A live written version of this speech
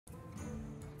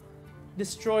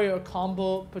destroy your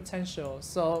combo potential.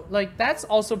 So like that's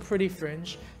also pretty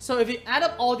fringe. So if you add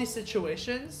up all these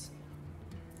situations,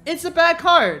 it's a bad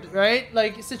card, right?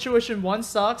 Like situation 1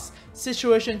 sucks.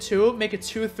 Situation 2, make a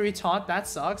 2/3 taunt, that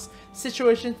sucks.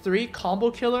 Situation 3, combo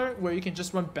killer, where you can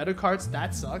just run better cards,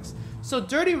 that sucks. So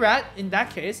Dirty Rat in that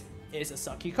case is a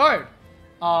sucky card.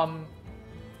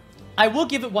 I will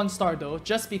give it 1 star though,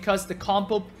 just because the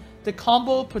combo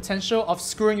potential of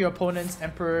screwing your opponent's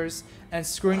emperors and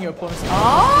screwing your opponent's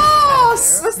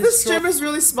this stream is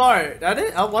really smart. That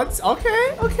it?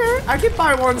 Okay. I can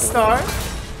buy 1 star.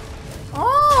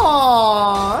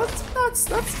 Oh, that's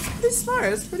pretty smart.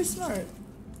 That's pretty smart.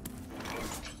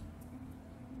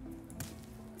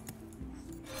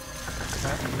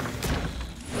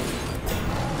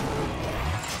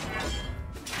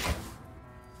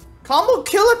 Combo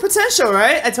killer potential,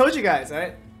 right? I told you guys,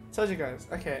 right? Told you guys.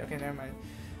 Okay, never mind.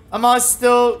 Amaz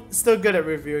still good at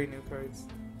reviewing new cards.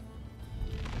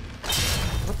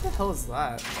 What the hell is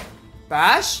that?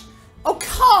 Bash? Oh,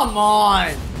 come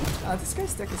on! This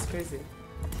guy's deck is crazy.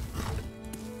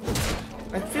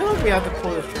 I feel like we have to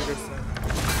pull the trigger soon.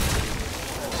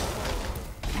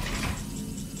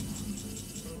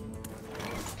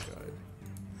 God.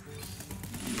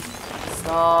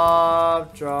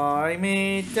 Stop drawing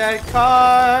me dead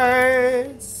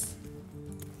cards!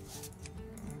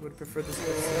 Would prefer this guy.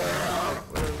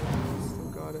 Whatever.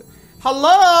 Still got it.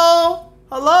 Hello!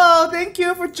 Hello! Thank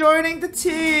you for joining the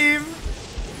team!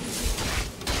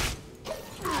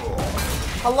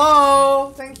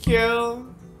 Hello! Thank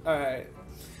you! Alright.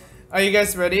 Are you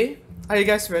guys ready? Are you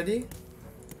guys ready?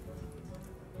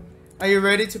 Are you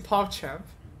ready to PogChamp?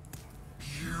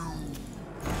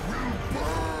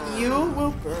 You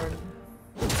will burn.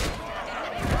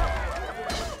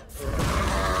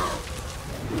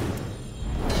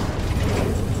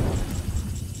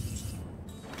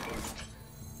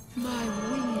 My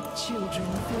winged children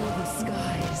fill the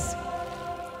skies.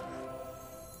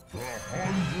 The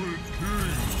 100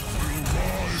 kings will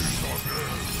rise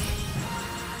again.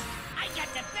 I got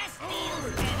the best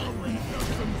deals anywhere.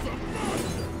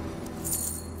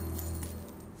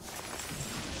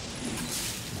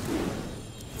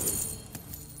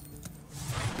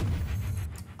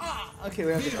 Okay,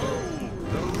 we have to go.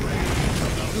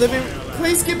 Living,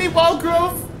 please give me Wild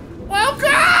Growth. Wild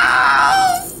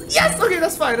Growth! Yes. Okay,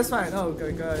 that's fine. That's fine. Oh,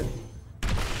 god. I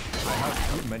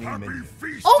have too many minions.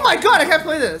 Oh my god, I can't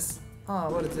play this. Oh,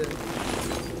 what is it?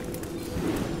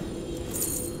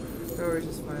 Oh, we're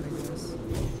just fighting this.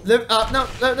 No,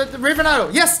 the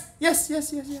Ravenado. Yes.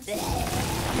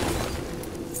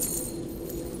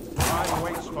 Time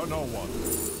waits for no one.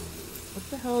 What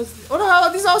the hell is? Oh no,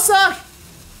 these all suck.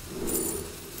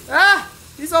 Ah,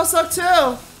 these all suck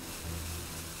too.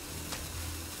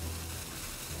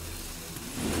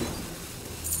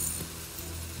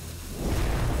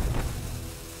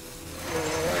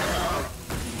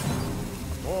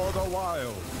 For the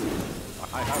wild.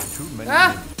 I have too many.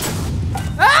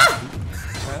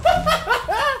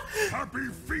 Happy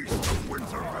feast of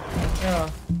winter. Yeah.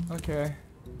 Okay.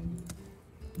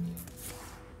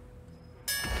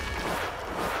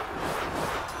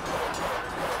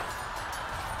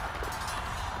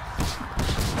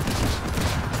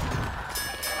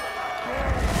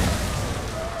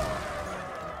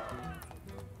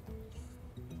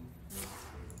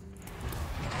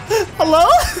 Hello?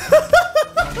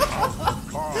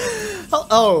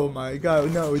 Oh my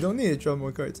god, no, we don't need to draw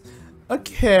more cards.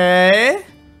 Okay.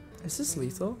 Is this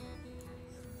lethal?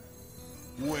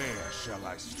 Where shall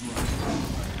I strike?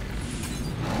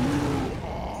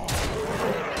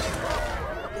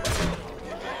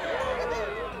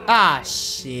 Ah,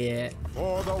 shit.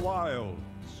 For the wilds.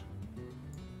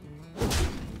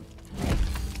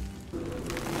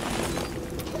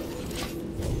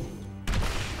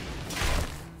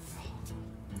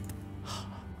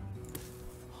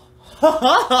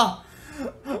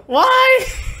 Why?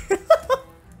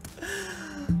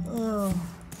 Oh.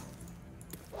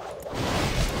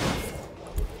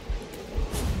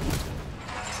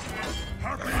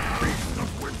 Happy feast of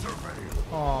winter.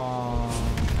 Aww.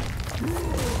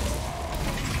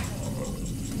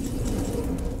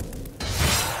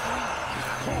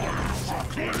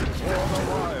 For the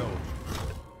wild.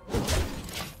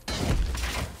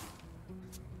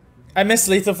 I missed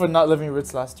lethal for not living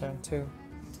roots last turn too.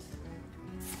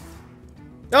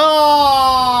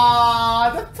 Oh,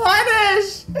 the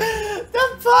punish! The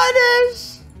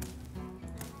punish!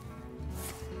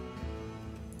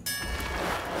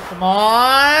 Come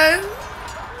on!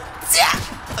 Yeah!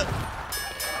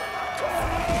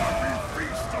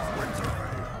 Feast of winter.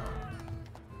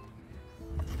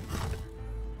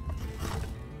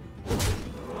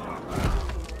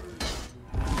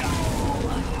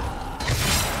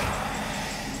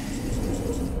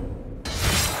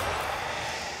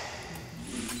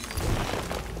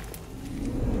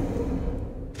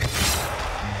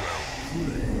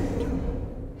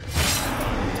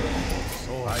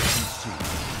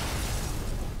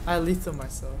 I lethal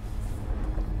myself.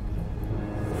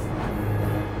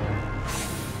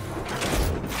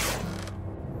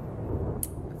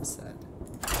 I'm sad.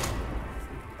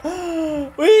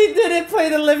 We didn't play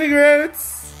the living roots!